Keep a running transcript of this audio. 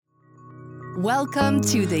Welcome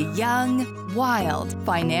to the Young, Wild,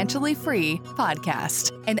 Financially Free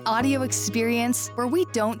podcast, an audio experience where we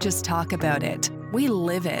don't just talk about it, we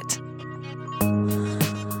live it.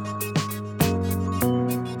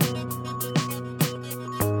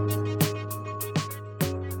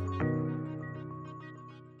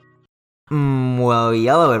 Well,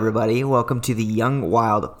 hello everybody. Welcome to the Young,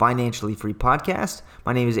 Wild, Financially Free podcast.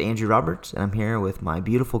 My name is Andrew Roberts, and I'm here with my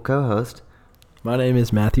beautiful co-host. My name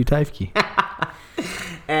is Matthew Teifke.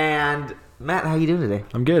 And Matt, how you doing today?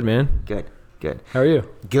 I'm good, man. Good. How are you?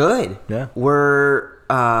 Good. Yeah. We're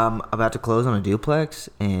about to close on a duplex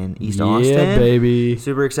in East Austin. Yeah, baby.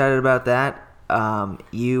 Super excited about that.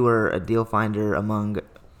 You were a deal finder among,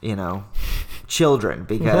 children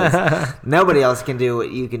because nobody else can do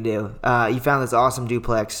what you can do. You found this awesome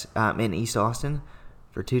duplex in East Austin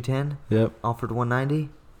for $210. Yep. Offered $190.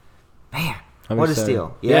 Man, I'm what excited. a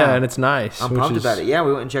steal. Yeah, and it's nice. I'm pumped about it. Yeah,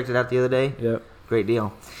 we went and checked it out the other day. Yep. Great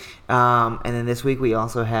deal. And then this week we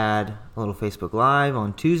also had a little Facebook Live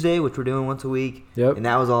on Tuesday, which we're doing once a week. Yep. And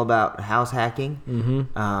that was all about house hacking.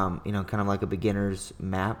 Mm-hmm. Kind of like a beginner's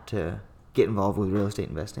map to get involved with real estate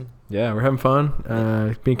investing. Yeah, we're having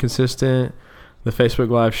fun. Being consistent. The Facebook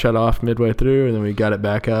Live shut off midway through, and then we got it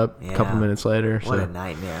back up a couple minutes later. What a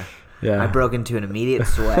nightmare. Yeah. I broke into an immediate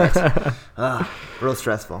sweat. Real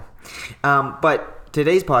stressful. But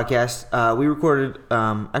today's podcast, we recorded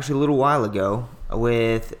actually a little while ago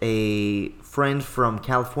with a friend from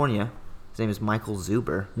California. His name is Michael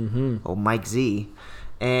Zuber, or Mike Z.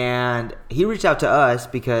 And he reached out to us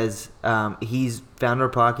because he's found our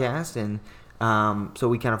podcast, and so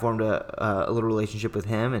we kind of formed a little relationship with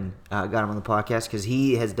him and got him on the podcast because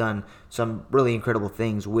he has done some really incredible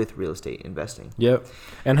things with real estate investing. Yep.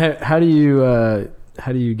 And how do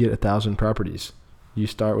you get 1,000 properties? You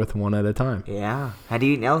start with one at a time. Yeah. How do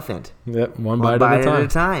you eat an elephant? Yep. One bite at a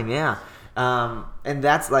time. Yeah. And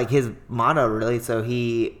that's like his motto, really. So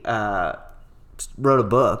he wrote a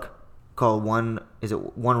book called One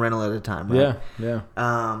Rental at a Time, right? Yeah.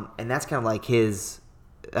 And that's kind of like his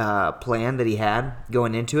plan that he had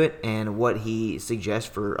going into it and what he suggests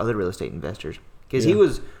for other real estate investors. Because he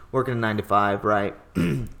was working a 9-to-5, right?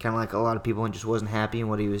 Kind of like a lot of people, and just wasn't happy in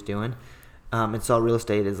what he was doing. And saw real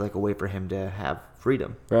estate as like a way for him to have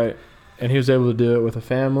freedom. Right. And he was able to do it with a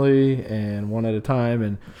family and one at a time.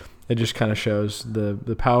 And it just kind of shows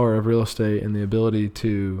the power of real estate and the ability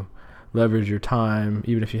to leverage your time,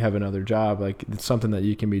 even if you have another job. Like, it's something that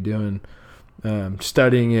you can be doing,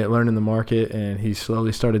 studying it, learning the market. And he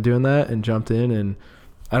slowly started doing that and jumped in. And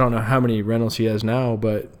I don't know how many rentals he has now,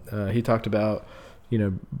 but he talked about,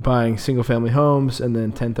 buying single family homes and then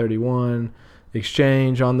 1031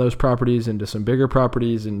 exchange on those properties into some bigger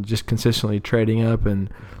properties and just consistently trading up. And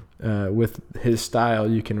with his style,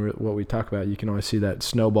 you can what we talk about, you can always see that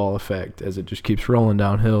snowball effect as it just keeps rolling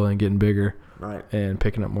downhill and getting bigger, right, and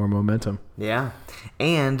picking up more momentum. Yeah.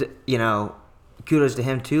 And kudos to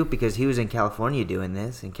him too, because he was in California doing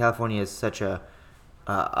this, and California is such a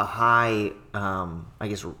high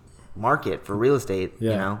market for real estate.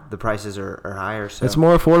 Yeah. The prices are higher, so it's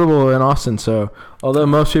more affordable in Austin. So although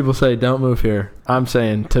most people say don't move here, I'm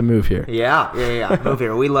saying to move here. Yeah. Move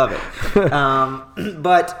here. We love it.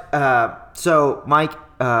 So Mike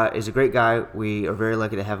is a great guy. We are very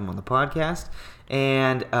lucky to have him on the podcast.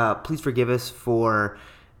 And please forgive us for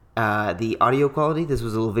the audio quality. This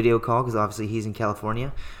was a little video call because obviously he's in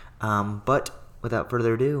California. But without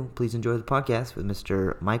further ado, please enjoy the podcast with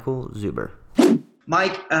Mr. Michael Zuber.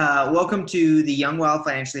 Mike, welcome to the Young, Wild,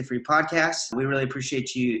 Financially Free podcast. We really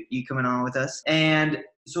appreciate you coming on with us. And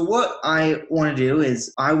so what I want to do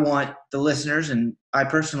is I want the listeners, and I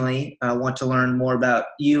personally want to learn more about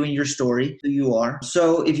you and your story, who you are.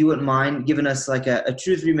 So if you wouldn't mind giving us like a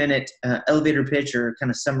 2 to 3 minute elevator pitch or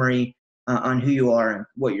kind of summary on who you are and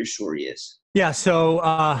what your story is. Yeah. So,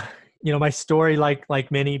 my story,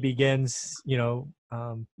 like many, begins,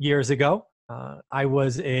 years ago. I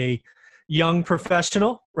was a young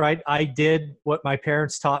professional, right? I did what my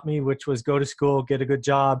parents taught me, which was go to school, get a good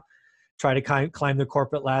job, try to climb the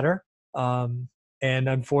corporate ladder. And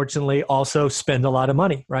unfortunately also spend a lot of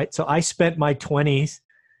money, right? So I spent my 20s,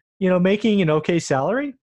 making an okay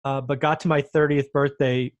salary, but got to my 30th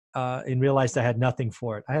birthday and realized I had nothing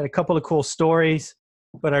for it. I had a couple of cool stories,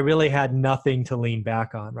 but I really had nothing to lean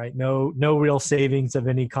back on, right? No real savings of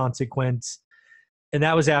any consequence. And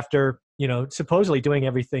that was after, supposedly doing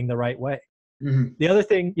everything the right way. Mm-hmm. The other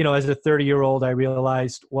thing, as a 30-year-old, I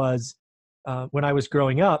realized was when I was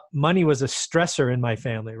growing up, money was a stressor in my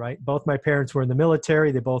family, right? Both my parents were in the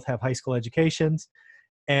military. They both have high school educations.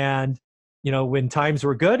 And, when times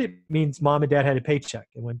were good, it means mom and dad had a paycheck.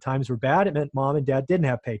 And when times were bad, it meant mom and dad didn't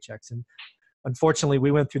have paychecks. And unfortunately,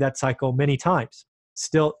 we went through that cycle many times.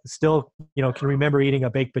 Still, can remember eating a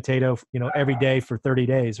baked potato, every day for 30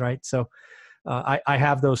 days, right? So I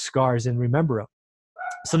have those scars and remember them.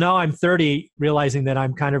 So now I'm 30, realizing that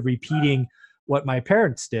I'm kind of repeating what my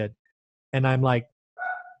parents did. And I'm like,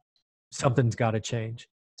 something's got to change.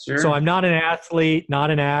 Sure. So I'm not an athlete, not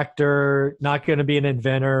an actor, not going to be an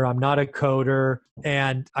inventor. I'm not a coder,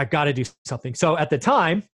 and I've got to do something. So at the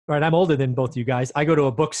time, right, I'm older than both you guys. I go to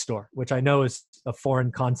a bookstore, which I know is a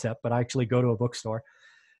foreign concept, but I actually go to a bookstore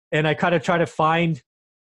and I kind of try to find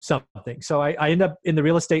something. So I end up in the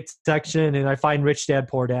real estate section and I find Rich Dad,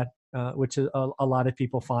 Poor Dad, which a lot of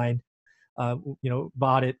people find.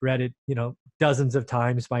 Bought it, read it, dozens of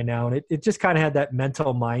times by now. And it just kind of had that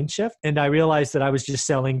mental mind shift. And I realized that I was just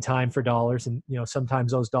selling time for dollars. And,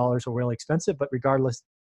 sometimes those dollars were really expensive, but regardless,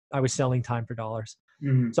 I was selling time for dollars.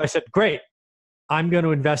 Mm-hmm. So I said, great, I'm going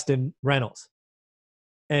to invest in rentals.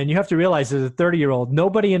 And you have to realize as a 30-year-old,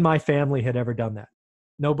 nobody in my family had ever done that.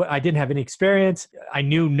 Nobody, I didn't have any experience. I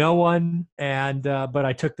knew no one. And, but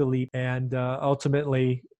I took the leap and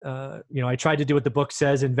ultimately, I tried to do what the book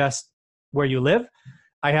says, invest where you live.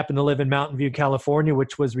 I happen to live in Mountain View, California,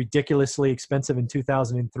 which was ridiculously expensive in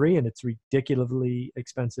 2003, and it's ridiculously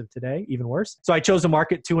expensive today, even worse. So I chose a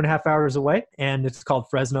market 2.5 hours away, and it's called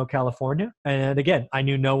Fresno, California. And again, I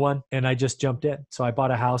knew no one, and I just jumped in. So I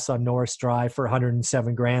bought a house on Norris Drive for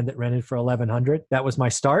 $107,000 that rented for $1,100. That was my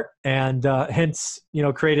start, and hence,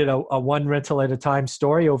 created a one rental at a time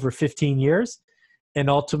story over 15 years, and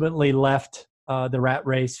ultimately left the rat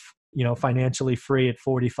race, financially free at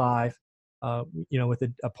 45. With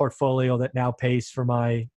a portfolio that now pays for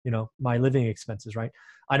my, my living expenses, right?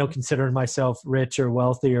 I don't consider myself rich or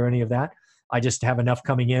wealthy or any of that. I just have enough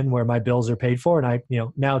coming in where my bills are paid for. And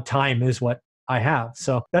now time is what I have.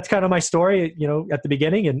 So that's kind of my story, at the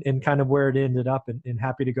beginning and kind of where it ended up and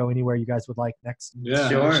happy to go anywhere you guys would like next. Yeah,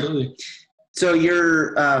 sure. Absolutely. So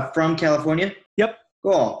you're from California? Yep.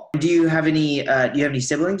 Cool. Do you have any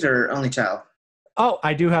siblings or only child? Oh,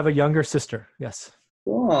 I do have a younger sister. Yes.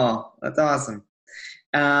 Cool. That's awesome.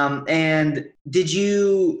 And so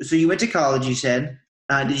you went to college, you said.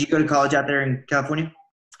 Did you go to college out there in California?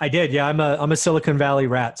 I did. Yeah. I'm a Silicon Valley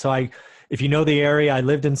rat. So if you know the area, I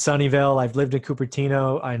lived in Sunnyvale, I've lived in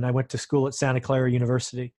Cupertino, and I went to school at Santa Clara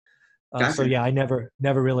University. Gotcha. So yeah, I never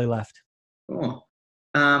really left. Cool.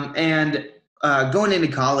 And going into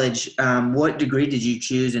college, what degree did you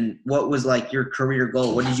choose and what was like your career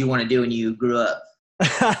goal? What did you want to do when you grew up?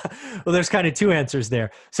 Well, there's kind of two answers there.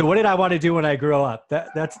 So what did I want to do when I grew up?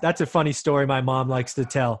 That's a funny story my mom likes to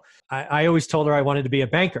tell. I always told her I wanted to be a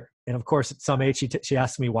banker. And of course, at some age, she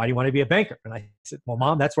asked me, why do you want to be a banker? And I said, well,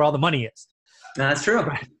 Mom, that's where all the money is. That's true.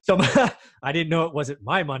 So I didn't know it wasn't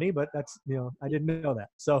my money, but that's, I didn't know that.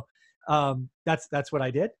 So that's what I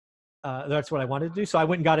did. That's what I wanted to do. So I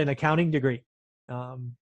went and got an accounting degree.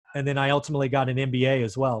 And then I ultimately got an MBA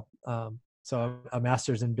as well. So a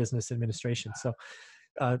master's in business administration. So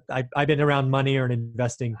I've been around money or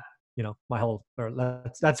investing,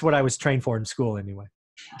 that's what I was trained for in school anyway.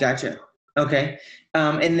 Gotcha. Okay.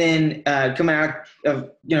 And then coming out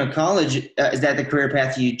of, college, is that the career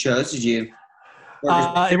path you chose? Did you?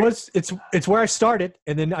 It's where I started.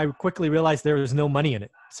 And then I quickly realized there was no money in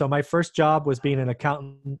it. So my first job was being an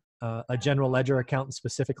accountant, a general ledger accountant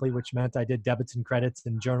specifically, which meant I did debits and credits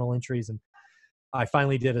and journal entries. And I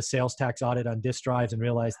finally did a sales tax audit on disk drives and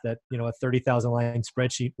realized that, a 30,000 line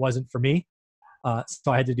spreadsheet wasn't for me.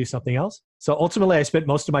 So I had to do something else. So ultimately I spent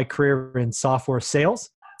most of my career in software sales,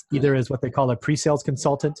 either as what they call a pre-sales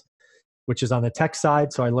consultant, which is on the tech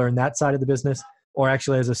side. So I learned that side of the business, or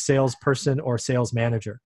actually as a salesperson or sales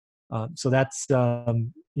manager. So that's,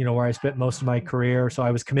 where I spent most of my career. So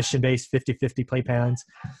I was commission-based, 50-50 play plans,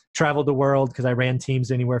 traveled the world because I ran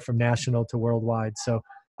teams anywhere from national to worldwide. So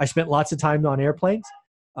I spent lots of time on airplanes,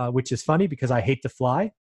 which is funny because I hate to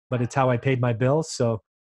fly, but it's how I paid my bills. So,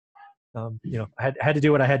 I had to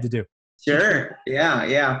do what I had to do. Sure.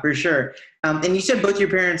 Yeah, for sure. And you said both your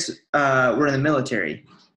parents were in the military.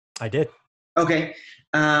 I did. Okay.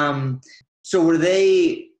 So were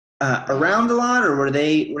they around a lot, or were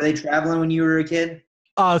they traveling when you were a kid?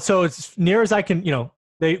 So as near as I can,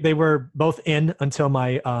 they were both in until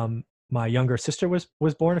my younger sister was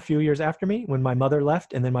born a few years after me when my mother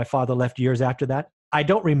left, and then my father left years after that. I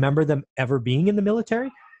don't remember them ever being in the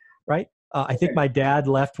military, right? I think my dad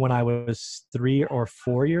left when I was 3 or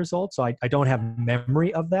 4 years old, so I don't have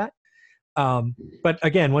memory of that. But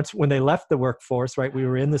again, when they left the workforce, right, we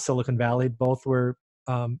were in the Silicon Valley. Both were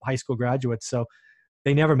high school graduates, so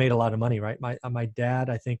they never made a lot of money, right? My dad,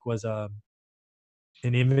 I think, was an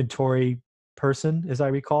inventory person, as I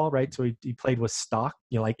recall, right? So he played with stock,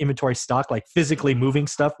 like inventory stock, like physically moving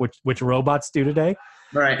stuff, which robots do today.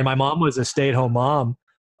 Right. And my mom was a stay-at-home mom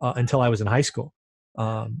until I was in high school.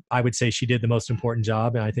 I would say she did the most important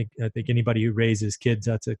job, and I think anybody who raises kids,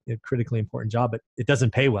 that's a critically important job, but it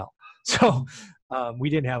doesn't pay well. So we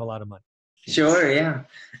didn't have a lot of money. Sure, yeah.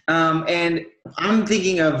 And I'm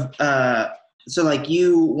thinking of so like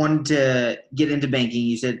you wanted to get into banking.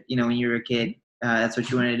 You said when you were a kid, that's what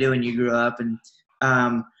you wanted to do, and you grew up, and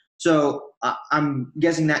so I'm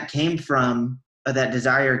guessing that came from that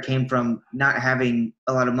desire came from not having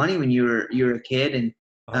a lot of money when you were a kid, and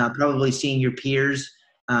probably seeing your peers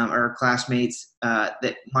or classmates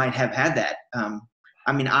that might have had that.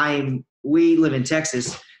 I mean, we live in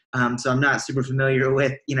Texas, so I'm not super familiar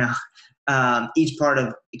with each part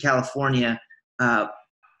of California,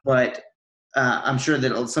 but I'm sure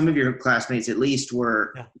that some of your classmates at least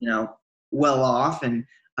were well off, and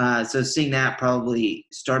so seeing that probably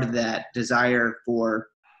started that desire for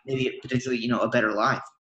maybe potentially a better life.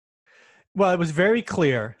 Well, it was very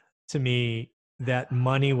clear to me that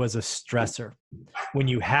money was a stressor. When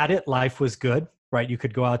you had it, life was good, right? You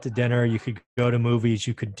could go out to dinner, you could go to movies,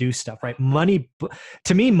 you could do stuff, right?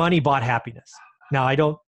 To me, money bought happiness. Now, I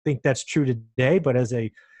don't think that's true today, but as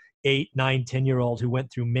a 8, 9, 10-year-old who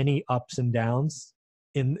went through many ups and downs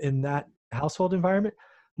in that household environment,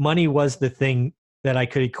 money was the thing that I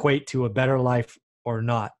could equate to a better life or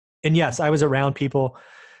not. And yes, I was around people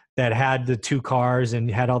that had the 2 cars and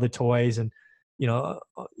had all the toys and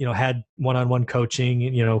had one-on-one coaching,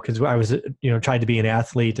 because I was tried to be an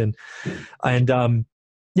athlete, and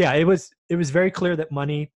it was very clear that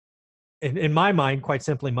money, in my mind, quite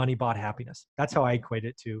simply, money bought happiness. That's how I equate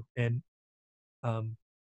it to. And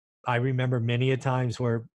I remember many a times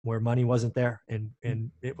where money wasn't there,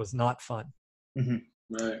 and it was not fun. Mm-hmm.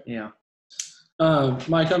 Right. Yeah.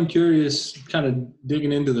 Mike, I'm curious, kind of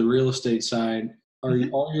digging into the real estate side. Are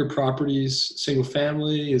all your properties single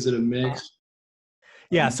family? Is it a mix?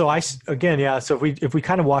 Yeah. So if we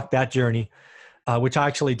kind of walk that journey, which I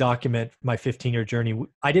actually document my 15-year journey,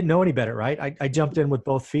 I didn't know any better, right? I jumped in with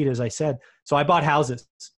both feet, as I said. So I bought houses.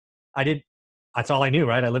 That's all I knew,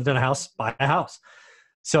 right? I lived in a house, buy a house.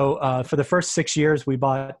 So for the first 6 years, we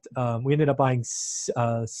ended up buying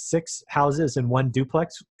 6 houses and 1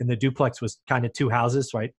 duplex. And the duplex was kind of 2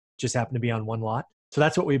 houses, right? Just happened to be on 1 lot. So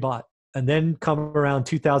that's what we bought. And then come around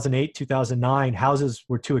 2008, 2009, houses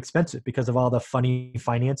were too expensive because of all the funny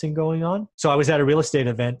financing going on. So I was at a real estate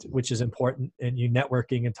event, which is important, and you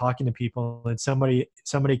networking and talking to people. And somebody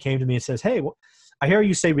came to me and says, "Hey, I hear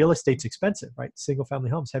you say real estate's expensive, right? Single family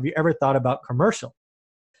homes. Have you ever thought about commercial?"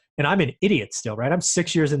 And I'm an idiot still, right? I'm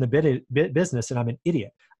 6 years in the business and I'm an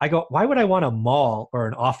idiot. I go, "Why would I want a mall or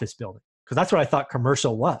an office building?" Because that's what I thought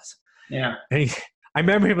commercial was. Yeah. And I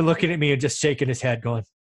remember him looking at me and just shaking his head going,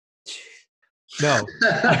 "No,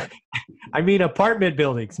 I mean apartment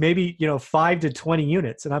buildings, maybe 5 to 20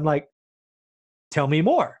 units." And I'm like, "Tell me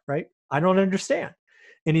more," right? I don't understand.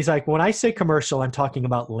 And he's like, "When I say commercial, I'm talking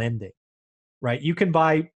about lending, right? You can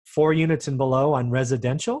buy 4 units and below on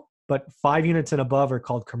residential, but 5 units and above are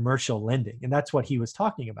called commercial lending." And that's what he was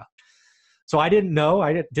talking about. So I didn't know.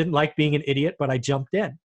 I didn't like being an idiot, but I jumped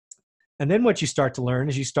in. And then what you start to learn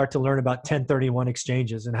is about 1031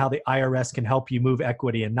 exchanges and how the IRS can help you move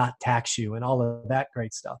equity and not tax you and all of that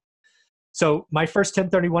great stuff. So my first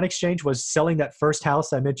 1031 exchange was selling that first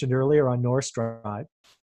house I mentioned earlier on Norris Drive.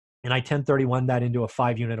 And I 1031 that into a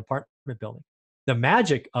 5-unit apartment building. The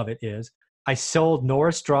magic of it is I sold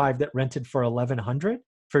Norris Drive that rented for $1,100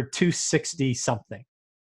 for $260 something.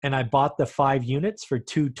 And I bought the 5 units for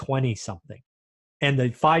 $220 something. And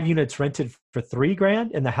the 5 units rented for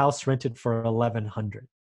 $3,000 and the house rented for $1,100.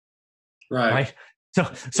 Right.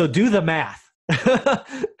 So do the math.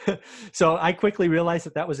 So I quickly realized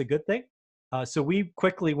that was a good thing. So we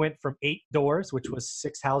quickly went from 8 doors, which was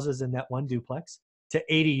 6 houses in that 1 duplex, to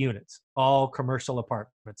 80 units, all commercial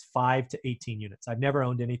apartments, 5 to 18 units. I've never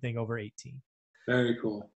owned anything over 18. Very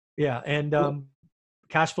cool. Yeah. And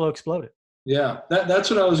cash flow exploded. Yeah,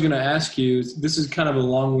 that's what I was going to ask you. This is kind of a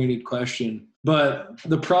long-winded question, but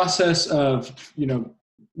the process of,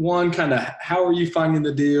 one, kind of how are you finding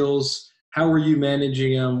the deals? How were you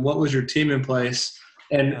managing them? What was your team in place?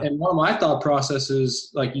 And one of my thought processes,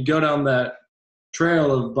 like you go down that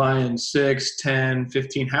trail of buying 6, 10,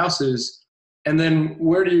 15 houses, and then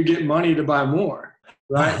where do you get money to buy more,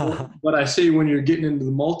 right? But I see when you're getting into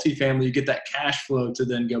the multifamily, you get that cash flow to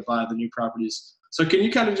then go buy the new properties. So can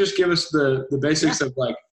you kind of just give us the basics of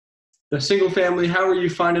like the single family? How are you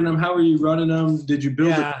finding them? How are you running them? Did you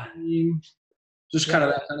build a team? Just kind of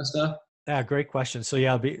that kind of stuff. Yeah, great question. So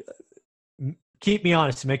keep me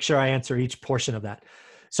honest to make sure I answer each portion of that.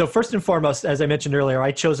 So first and foremost, as I mentioned earlier,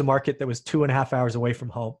 I chose a market that was 2.5 hours away from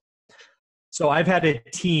home. So I've had a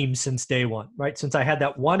team since day one, right? Since I had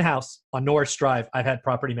that one house on Norris Drive, I've had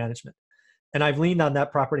property management. And I've leaned on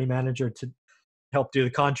that property manager to help do the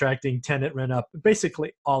contracting, tenant rent up,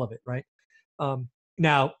 basically all of it, right?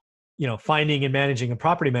 Now, finding and managing a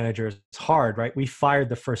property manager is hard, right? We fired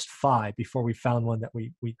the first 5 before we found one that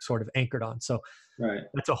we sort of anchored on. So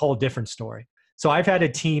that's a whole different story. So I've had a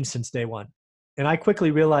team since day one. And I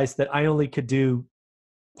quickly realized that I only could do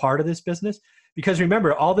part of this business because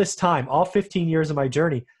remember, all this time, all 15 years of my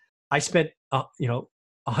journey, I spent,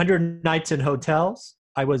 100 nights in hotels.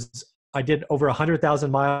 I did over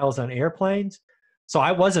 100,000 miles on airplanes. So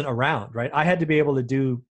I wasn't around, right? I had to be able to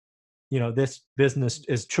do, this business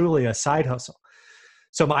is truly a side hustle.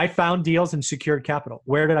 So I found deals and secured capital.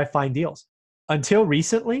 Where did I find deals? Until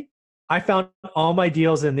recently, I found all my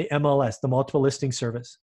deals in the MLS, the multiple listing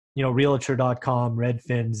service, Realtor.com,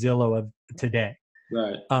 Redfin, Zillow of today.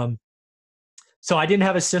 Right. So I didn't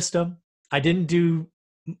have a system. I didn't do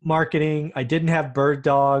marketing. I didn't have bird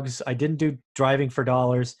dogs. I didn't do driving for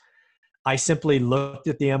dollars. I simply looked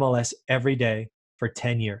at the MLS every day for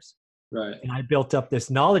 10 years. Right. And I built up this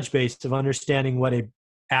knowledge base of understanding what a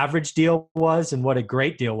average deal was and what a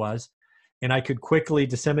great deal was. And I could quickly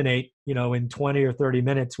disseminate, in 20 or 30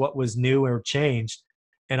 minutes what was new or changed.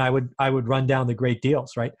 And I would run down the great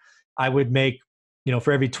deals, right? I would make,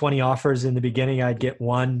 for every 20 offers in the beginning, I'd get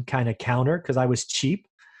one kind of counter because I was cheap.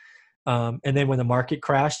 And then when the market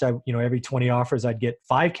crashed, every 20 offers, I'd get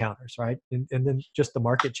 5 counters, right? And then just the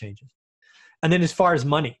market changes. And then as far as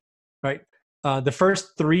money, right? The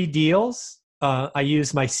first 3 deals, I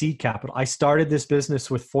used my seed capital. I started this business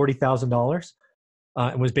with $40,000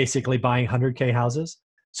 and was basically buying 100K houses.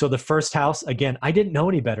 So the first house, again, I didn't know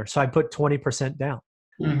any better. So I put 20% down.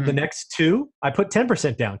 Mm-hmm. The next 2, I put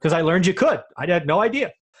 10% down because I learned you could. I had no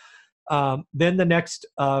idea. Then the next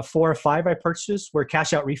 4 or 5 I purchased were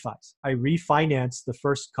cash out refis. I refinanced the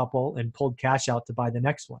first couple and pulled cash out to buy the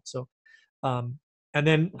next one. So, and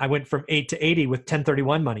then I went from 8 to 80 with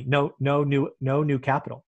 1031 money. No new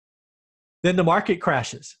capital. Then the market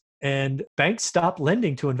crashes and banks stopped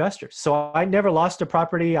lending to investors. So I never lost a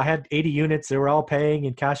property. I had 80 units. They were all paying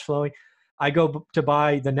and cash flowing. I go to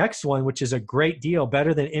buy the next one, which is a great deal,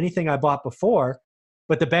 better than anything I bought before,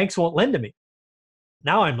 but the banks won't lend to me.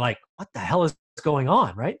 Now I'm like, what the hell is going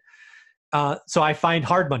on, right? So I find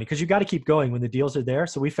hard money because you got to keep going when the deals are there.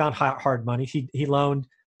 So we found hard money. He loaned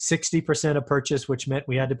 60% of purchase, which meant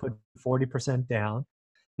we had to put 40% down.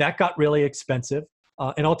 That got really expensive.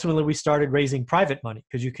 And ultimately we started raising private money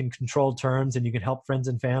because you can control terms and you can help friends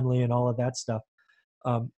and family and all of that stuff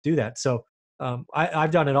do that. So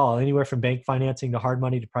I've done it all, anywhere from bank financing to hard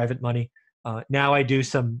money to private money. Now I do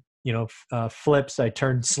some, flips. I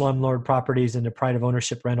turned slumlord properties into pride of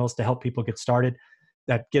ownership rentals to help people get started.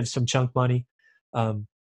 That gives some chunk money.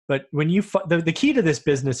 But when the key to this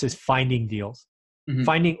business is finding deals,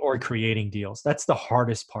 finding or creating deals. That's the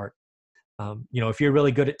hardest part. If you're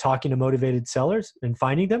really good at talking to motivated sellers and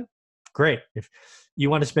finding them, great. If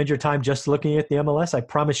you want to spend your time just looking at the MLS, I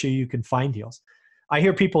promise you can find deals. I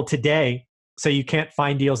hear people today say you can't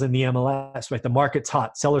find deals in the MLS, right? The market's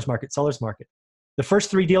hot, seller's market. The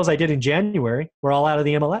first 3 deals I did in January were all out of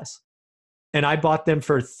the MLS. And I bought them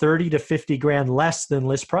for 30 to 50 grand less than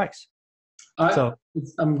list price.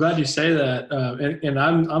 I'm glad you say that. And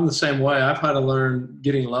I'm the same way. I've had to learn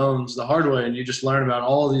getting loans the hard way, and you just learn about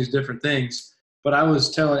all of these different things. But I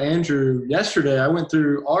was telling Andrew yesterday, I went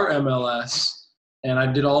through our MLS and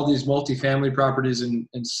I did all these multifamily properties and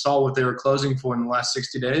saw what they were closing for in the last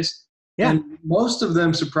 60 days. Yeah. And most of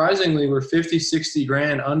them, surprisingly, were 50, 60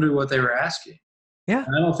 grand under what they were asking. Yeah.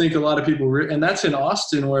 And I don't think a lot of people, and that's in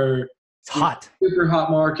Austin where it's hot, super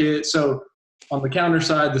hot market. So on the counter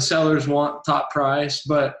side, the sellers want top price,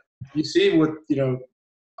 but you see what,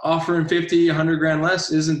 offering 50, 100 grand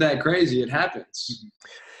less isn't that crazy. It happens.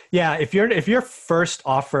 Yeah. If your first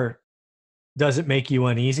offer doesn't make you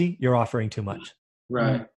uneasy, you're offering too much.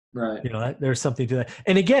 Right. Right. There's something to that.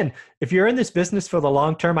 And again, if you're in this business for the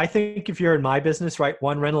long term, I think if you're in my business, right,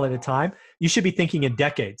 one rental at a time, you should be thinking in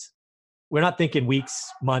decades. We're not thinking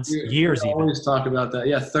weeks, months, years. We always talk about that.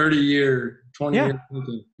 Yeah. 30 year, 20 year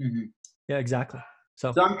thinking. Mm-hmm. Yeah, exactly.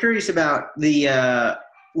 So I'm curious about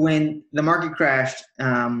when the market crashed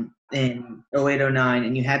in 08, 09,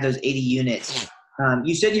 and you had those 80 units.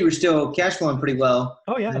 You said you were still cash flowing pretty well.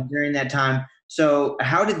 Oh, yeah. During that time. So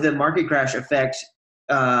how did the market crash affect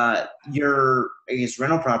your,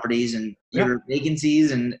 rental properties and your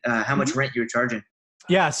vacancies and how much rent you were charging?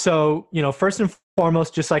 Yeah. So, first and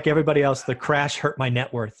foremost, just like everybody else, the crash hurt my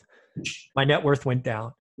net worth. my net worth went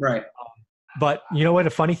down. Right. But you know what? A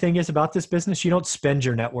funny thing is about this business, you don't spend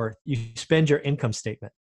your net worth. You spend your income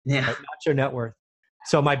statement, Yeah. right? Not your net worth.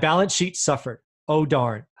 So my balance sheet suffered. Oh,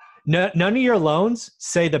 darn. None of your loans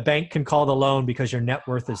say the bank can call the loan because your net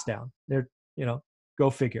worth is down. They're, go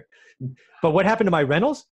figure. But what happened to my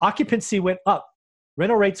rentals? Occupancy went up.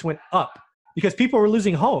 Rental rates went up because people were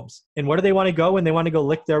losing homes. And where do they want to go when they want to go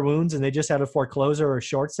lick their wounds and they just had a foreclosure or a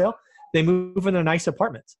short sale? They move into nice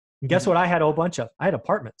apartments. And guess what I had a whole bunch of? I had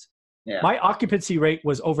apartments. Yeah. My occupancy rate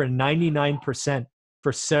was over 99%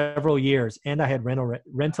 for several years, and I had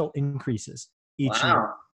rental increases each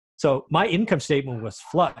year. So my income statement was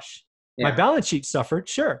flush. Yeah. My balance sheet suffered,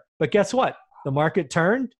 sure. But guess what? The market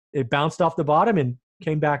turned, it bounced off the bottom and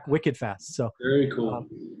came back wicked fast. So very cool.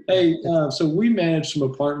 So we manage some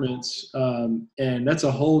apartments, and that's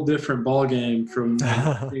a whole different ballgame from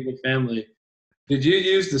single family. Did you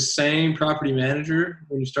use the same property manager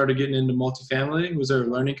when you started getting into multifamily? Was there a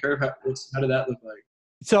learning curve? How did that look like?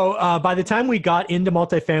 So by the time we got into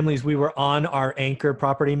multifamilies, we were on our anchor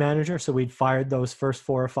property manager. So we'd fired those first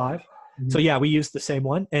 4 or 5. Mm-hmm. So yeah, we used the same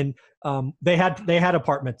one, and they had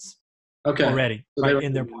apartments already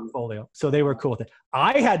in their portfolio. So they were cool with it.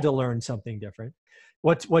 I had to learn something different.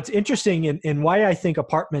 What's interesting and why I think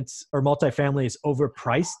apartments or multifamily is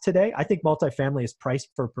overpriced today. I think multifamily is priced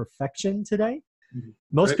for perfection today. Mm-hmm.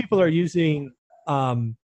 Most people are using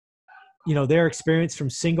their experience from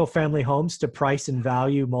single family homes to price and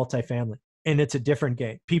value multifamily. And it's a different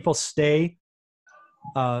game. People stay,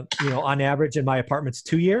 on average in my apartments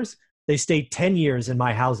 2 years, they stay 10 years in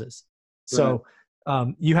my houses. So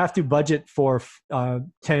you have to budget for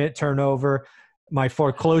tenant turnover. My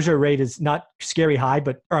foreclosure rate is not scary high,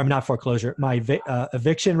 I'm not foreclosure. My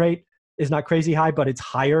eviction rate is not crazy high, but it's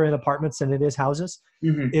higher in apartments than it is houses.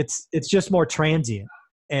 Mm-hmm. It's just more transient.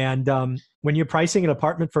 And when you're pricing an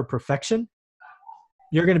apartment for perfection,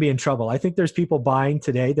 you're going to be in trouble. I think there's people buying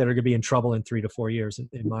today that are going to be in trouble in 3 to 4 years,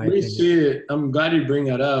 in my opinion. We see it. I'm glad you bring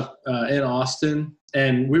that up in Austin.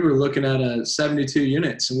 And we were looking at 72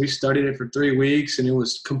 units, and we studied it for 3 weeks, and it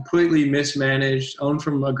was completely mismanaged, owned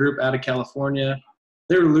from a group out of California.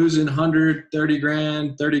 They were losing 130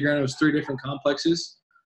 grand, 30 grand. It was 3 different complexes.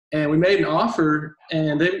 And we made an offer,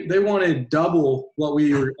 and they wanted double what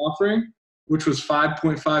we were offering, which was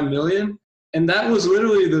 $5.5 million. And that was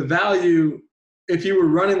literally the value if you were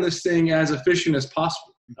running this thing as efficient as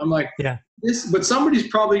possible. I'm like, but somebody's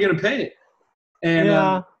probably going to pay it.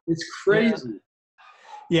 And it's crazy.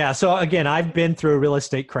 Yeah. So again, I've been through a real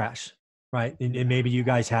estate crash, right? And maybe you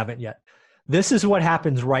guys haven't yet. This is what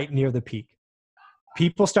happens right near the peak.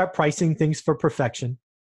 People start pricing things for perfection.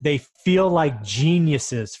 They feel like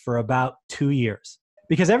geniuses for about 2 years.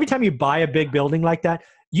 Because every time you buy a big building like that,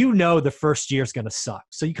 the first year is going to suck.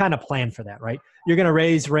 So you kind of plan for that, right? You're going to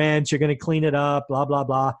raise rent, you're going to clean it up, blah, blah,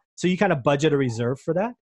 blah. So you kind of budget a reserve for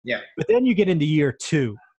that. Yeah. But then you get into year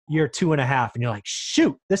 2 and a half, and you're like,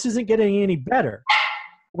 shoot, this isn't getting any better.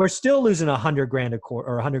 We're still losing $100 grand a quarter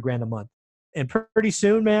or $100 grand a month. And pretty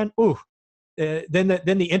soon, man, then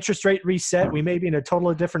the interest rate reset. We may be in a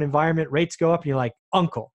totally different environment. Rates go up, and you're like,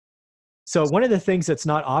 uncle. So one of the things that's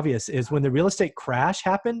not obvious is when the real estate crash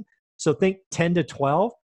happened, so think 10 to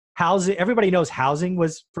 12, housing, everybody knows housing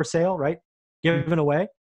was for sale, right? Given away.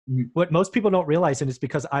 Mm-hmm. What most people don't realize, and it's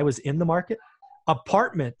because I was in the market,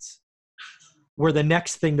 apartments were the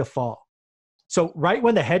next thing to fall. So right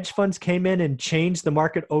when the hedge funds came in and changed the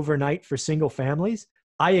market overnight for single families,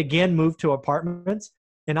 I again moved to apartments,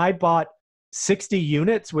 and I bought 60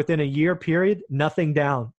 units within a year period, nothing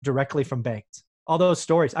down directly from banks. All those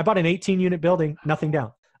stories. I bought an 18-unit building, nothing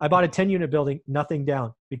down. I bought a 10-unit building, nothing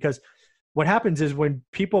down. Because what happens is when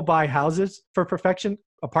people buy houses for perfection,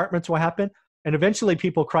 apartments will happen. And eventually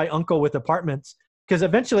people cry uncle with apartments because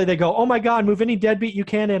eventually they go, oh my God, move any deadbeat you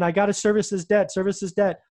can in. I got to service this debt.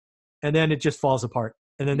 And then it just falls apart.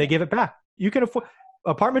 And then they give it back. You can afford,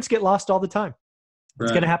 apartments get lost all the time.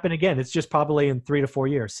 It's going to happen again. It's just probably in 3 to 4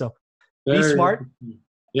 years. So be smart.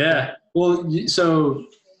 Yeah. Well, so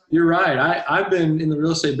you're right. I've been in the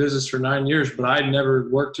real estate business for 9 years, but I never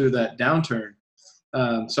worked through that downturn.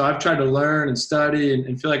 So I've tried to learn and study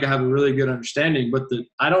and feel like I have a really good understanding, but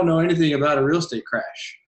I don't know anything about a real estate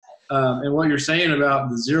crash. And what you're saying about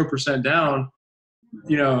the 0% down,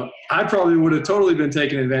 I probably would have totally been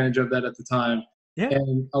taking advantage of that at the time. Yeah.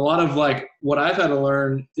 And a lot of like what I've had to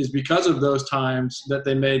learn is because of those times that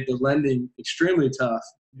they made the lending extremely tough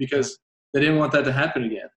because they didn't want that to happen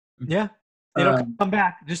again. Yeah. They don't come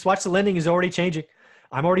back. Just watch, the lending is already changing.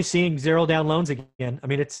 I'm already seeing 0 down loans again. I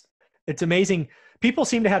mean, it's amazing. People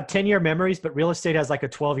seem to have 10-year memories, but real estate has like a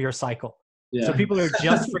 12-year cycle. Yeah. So people are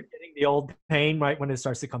just forgetting the old pain, right, when it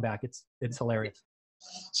starts to come back. It's hilarious.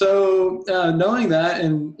 So knowing that,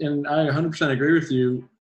 and I 100% agree with you,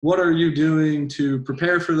 what are you doing to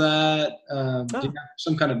prepare for that? Do you have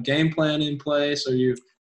some kind of game plan in place? Are you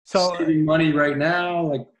saving money right now?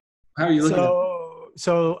 Like, how are you looking at it?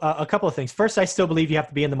 So a couple of things. First, I still believe you have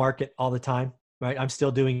to be in the market all the time, right? I'm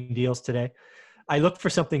still doing deals today. I look for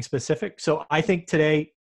something specific. So I think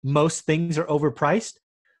today most things are overpriced.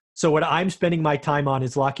 So what I'm spending my time on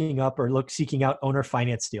is locking up or seeking out owner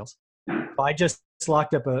finance deals. So I just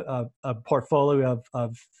locked up a portfolio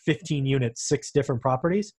of 15 units, 6 different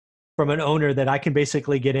properties from an owner that I can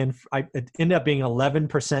basically get in. It ended up being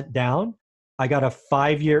 11% down. I got a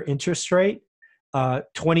 5-year interest rate,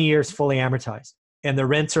 20 years fully amortized. And the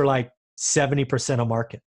rents are like 70% of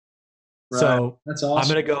market. Right. So that's awesome. I'm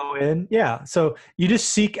going to go in. Yeah. So you just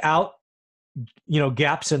seek out,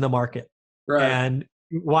 gaps in the market. Right. And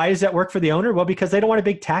why does that work for the owner? Well, because they don't want a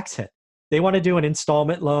big tax hit. They want to do an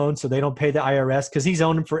installment loan so they don't pay the IRS because he's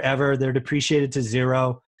owned them forever. They're depreciated to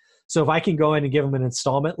zero. So if I can go in and give him an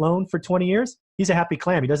installment loan for 20 years, he's a happy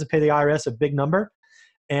clam. He doesn't pay the IRS a big number.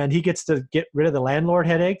 And he gets to get rid of the landlord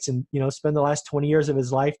headaches and, spend the last 20 years of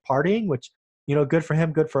his life partying, which, good for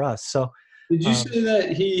him, good for us. So did you say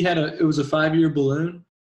that he had it was a 5-year balloon?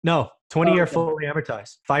 No, 20-year fully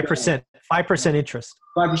amortized, 5% interest.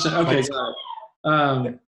 5%. Okay, got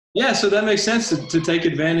it. Yeah, so that makes sense to take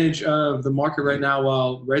advantage of the market right now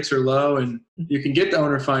while rates are low, and you can get the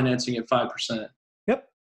owner financing at 5%. Yep.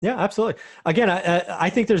 Yeah, absolutely. Again, I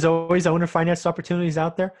think there's always owner finance opportunities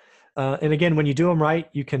out there, and again, when you do them right,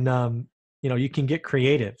 you can you can get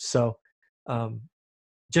creative. So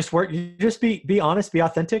just be honest, be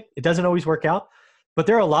authentic. It doesn't always work out. But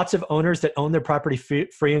there are lots of owners that own their property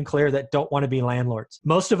free and clear that don't want to be landlords.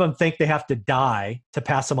 Most of them think they have to die to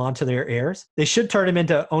pass them on to their heirs. They should turn them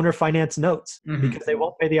into owner finance notes because they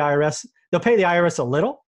won't pay the IRS. They'll pay the IRS a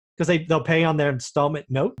little because they'll pay on their installment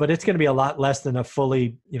note, but it's going to be a lot less than a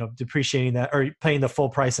fully, depreciating that or paying the full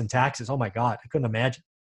price in taxes. Oh my God, I couldn't imagine.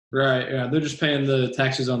 Right. Yeah. They're just paying the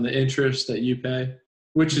taxes on the interest that you pay,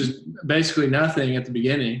 which is basically nothing at the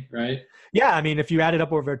beginning, right? Yeah, I mean, if you add it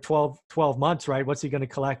up over 12 months, right? What's he going to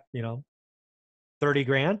collect?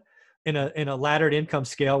 $30,000 in a laddered income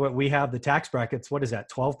scale where we have the tax brackets. What is that?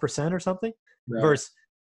 12% or something, right. Versus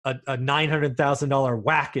a $900,000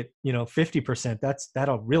 whack at 50%.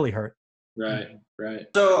 That'll really hurt. Right. Right.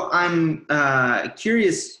 So I'm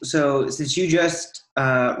curious. So since you just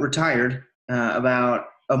retired about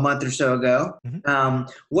a month or so ago,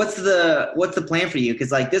 what's the plan for you?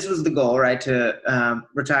 Because this was the goal, right? To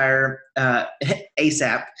retire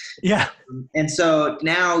ASAP. Yeah. And so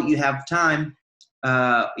now you have time.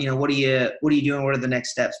 What are you doing? What are the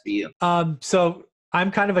next steps for you? So I'm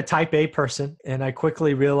kind of a type A person, and I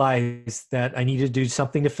quickly realized that I needed to do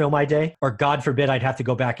something to fill my day, or God forbid, I'd have to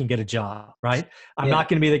go back and get a job, right? I'm not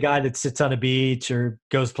going to be the guy that sits on a beach or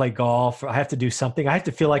goes play golf. I have to do something. I have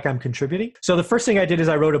to feel like I'm contributing. So the first thing I did is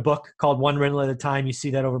I wrote a book called One Rental at a Time. You see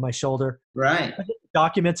that over my shoulder. Right. It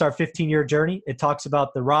documents our 15-year journey. It talks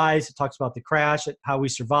about the rise. It talks about the crash, how we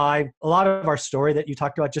survived, a lot of our story that you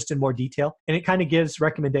talked about just in more detail. And it kind of gives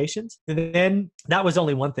recommendations. And then that was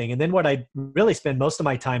only one thing. And then what I really spend most of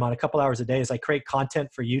my time on, a couple hours a day, is I create content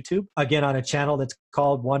for YouTube, again, on a channel that's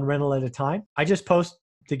called One Rental at a Time. I just post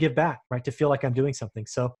to give back, right? To feel like I'm doing something.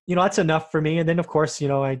 So, that's enough for me. And then of course,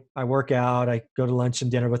 I work out, I go to lunch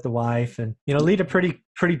and dinner with the wife and, lead a pretty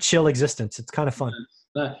chill existence. It's kind of fun.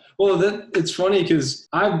 Well, it's funny because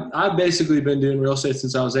I've basically been doing real estate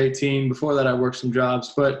since I was 18. Before that, I worked some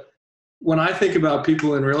jobs. But when I think about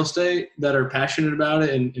people in real estate that are passionate about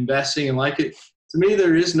it and investing and like it, to me,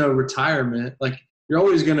 there is no retirement. Like, you're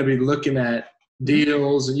always going to be looking at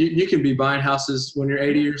deals, and you can be buying houses when you're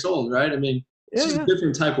 80 years old, right? I mean, it's just a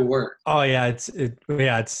different type of work. Oh yeah,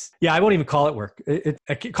 I won't even call it work.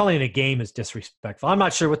 Calling it a game is disrespectful. I'm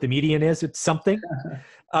not sure what the median is. It's something,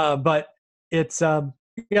 but it's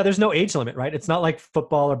there's no age limit, right? It's not like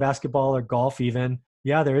football or basketball or golf even.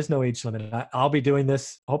 Yeah, there is no age limit. I'll be doing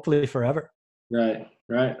this hopefully forever. Right.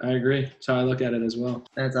 I agree. That's how I look at it as well.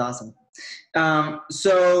 That's awesome.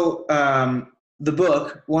 The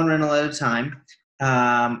book, One Rental at a Time,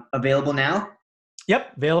 available now?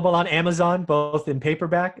 Yep, available on Amazon, both in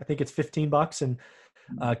paperback. I think it's $15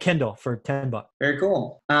 and Kindle for $10. Very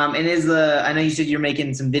cool. And I know you said you're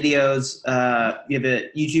making some videos. You have a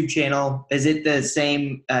YouTube channel. Is it the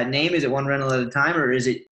same name? Is it One Rental at a Time, or is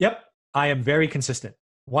it? Yep, I am very consistent.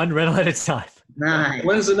 One rental at a time. Nice.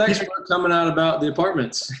 When's the next book coming out about the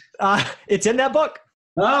apartments? It's in that book.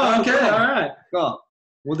 Oh, okay. All right. Cool.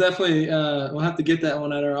 We'll definitely we'll have to get that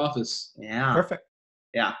one at our office. Yeah. Perfect.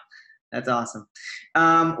 Yeah. That's awesome.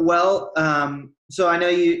 So I know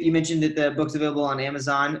you mentioned that the book's available on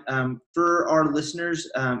Amazon. For our listeners,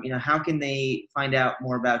 how can they find out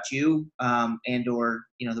more about you and or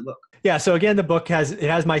the book? Yeah. So again, the book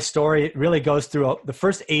has my story. It really goes through the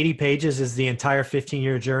first 80 pages is the entire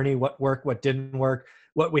 15-year journey, what worked, what didn't work,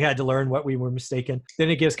 what we had to learn, what we were mistaken. Then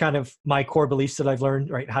it gives kind of my core beliefs that I've learned,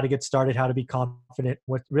 right? How to get started, how to be confident.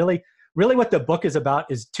 What really what the book is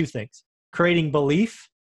about is two things: creating belief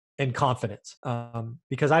and confidence.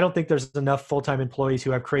 Because I don't think there's enough full-time employees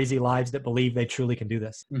who have crazy lives that believe they truly can do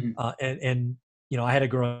this. And I had a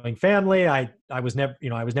growing family. I was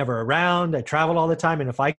never around. I traveled all the time. And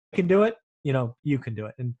if I can do it, you can do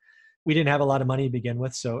it. And we didn't have a lot of money to begin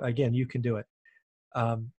with. So again, you can do it.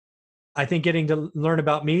 I think getting to learn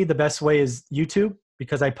about me, the best way is YouTube,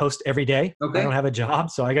 because I post every day. Okay. I don't have a job,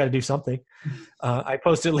 so I got to do something. I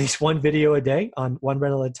post at least one video a day on one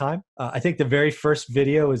rental at a time. I think the very first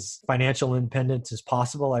video is financial independence is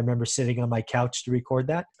possible. I remember sitting on my couch to record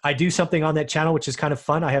that. I do something on that channel, which is kind of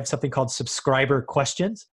fun. I have something called subscriber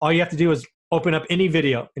questions. All you have to do is open up any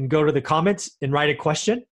video and go to the comments and write a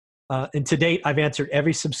question. And to date, I've answered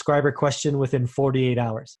every subscriber question within 48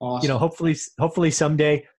 hours. Awesome. Hopefully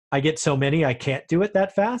someday I get so many, I can't do it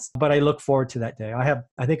that fast, but I look forward to that day.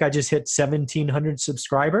 I think I just hit 1,700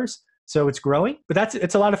 subscribers. So it's growing, but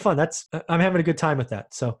it's a lot of fun. I'm having a good time with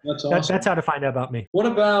that. So that's awesome. That's how to find out about me. What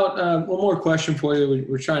about, one more question for you.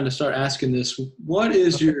 We're trying to start asking this. What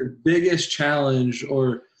is your biggest challenge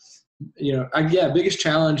biggest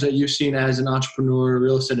challenge that you've seen as an entrepreneur,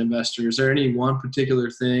 real estate investor? Is there any one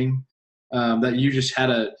particular thing that you just had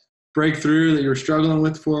a breakthrough that you were struggling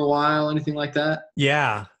with for a while, anything like that?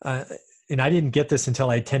 Yeah. And I didn't get this until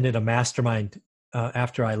I attended a mastermind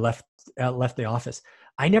after I left the office.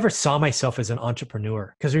 I never saw myself as an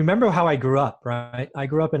entrepreneur because remember how I grew up, right? I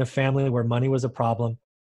grew up in a family where money was a problem.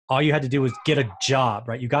 All you had to do was get a job,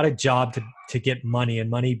 right? You got a job to get money, and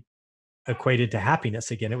money equated to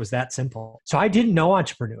happiness again. It was that simple. So I didn't know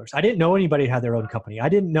entrepreneurs. I didn't know anybody who had their own company. I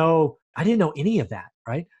didn't know any of that,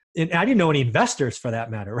 right? And I didn't know any investors for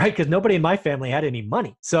that matter, right? Because nobody in my family had any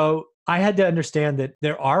money. So I had to understand that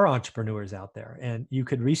there are entrepreneurs out there and you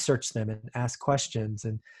could research them and ask questions.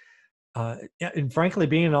 And frankly,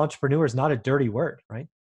 being an entrepreneur is not a dirty word, right?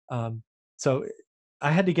 So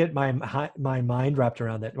I had to get my mind wrapped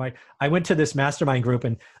around that, right? I went to this mastermind group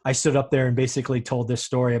and I stood up there and basically told this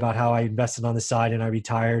story about how I invested on the side and I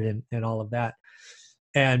retired and all of that.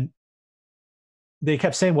 And they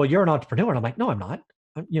kept saying, well, you're an entrepreneur. And I'm like, no, I'm not.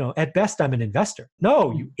 At best, I'm an investor.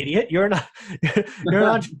 No, you idiot. You're an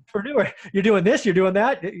entrepreneur. You're doing this, you're doing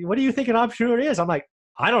that. What do you think an entrepreneur is? I'm like,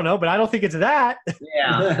 I don't know, but I don't think it's that.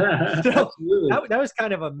 Yeah. So that was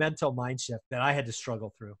kind of a mental mind shift that I had to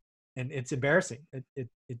struggle through. And it's embarrassing.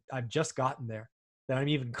 I've just gotten there that I'm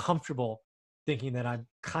even comfortable thinking that I'm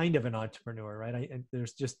kind of an entrepreneur, right?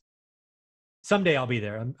 There's just, someday I'll be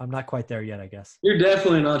there. I'm not quite there yet, I guess. You're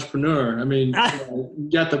definitely an entrepreneur. I mean, you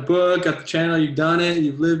got the book, got the channel, you've done it,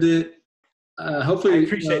 you've lived it. Hopefully, I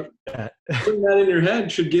appreciate that. Putting that in your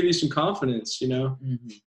head should give you some confidence, Mm-hmm.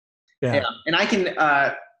 Yeah. And I can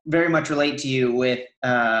very much relate to you with,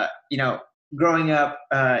 growing up,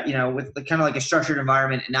 with the kind of like a structured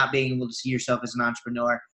environment and not being able to see yourself as an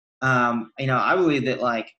entrepreneur. I believe that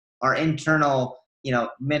like our internal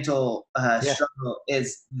mental struggle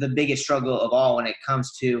is the biggest struggle of all when it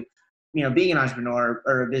comes to, being an entrepreneur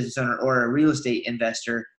or a business owner or a real estate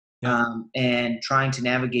investor, and trying to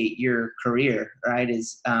navigate your career, right?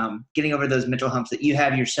 Is getting over those mental humps that you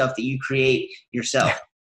have yourself, that you create yourself.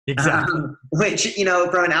 Exactly. Which,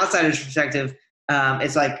 from an outsider's perspective,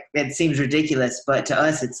 it's like, it seems ridiculous, but to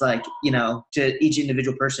us, it's like, to each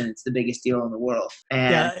individual person, it's the biggest deal in the world.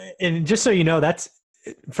 And just so you know, that's,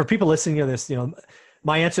 for people listening to this,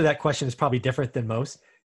 my answer to that question is probably different than most,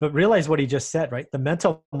 but realize what he just said, right? The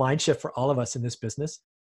mental mind shift for all of us in this business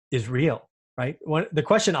is real, right? The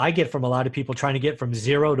question I get from a lot of people trying to get from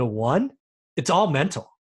 0 to 1, it's all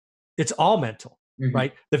mental. It's all mental, mm-hmm.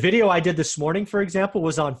 right? The video I did this morning, for example,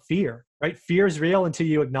 was on fear, right? Fear is real until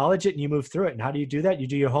you acknowledge it and you move through it. And how do you do that? You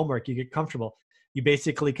do your homework, you get comfortable. You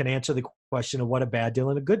basically can answer the question of what a bad deal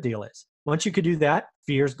and a good deal is. Once you could do that,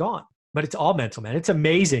 fear's gone. But it's all mental, man. It's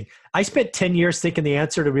amazing. I spent 10 years thinking the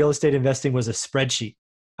answer to real estate investing was a spreadsheet.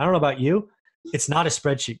 I don't know about you. It's not a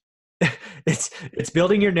spreadsheet. It's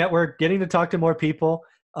building your network, getting to talk to more people.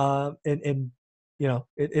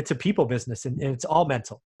 It's a people business and it's all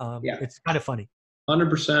mental. It's kind of funny.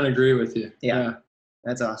 100% agree with you. Yeah.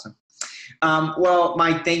 That's awesome. Well,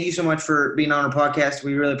 Mike, thank you so much for being on our podcast.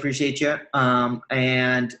 We really appreciate you.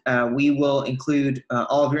 And we will include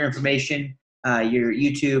all of your information your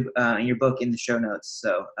YouTube, and your book in the show notes,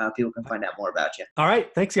 so people can find out more about you. All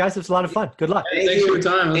right. Thanks, guys. It was a lot of fun. Good luck. Hey, thanks for your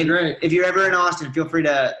time. It was great. If you're ever in Austin, feel free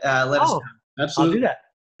to let us know. Absolutely. I'll do that.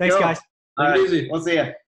 Thanks, Cool. guys. All Take it right. easy. We'll see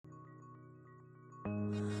you.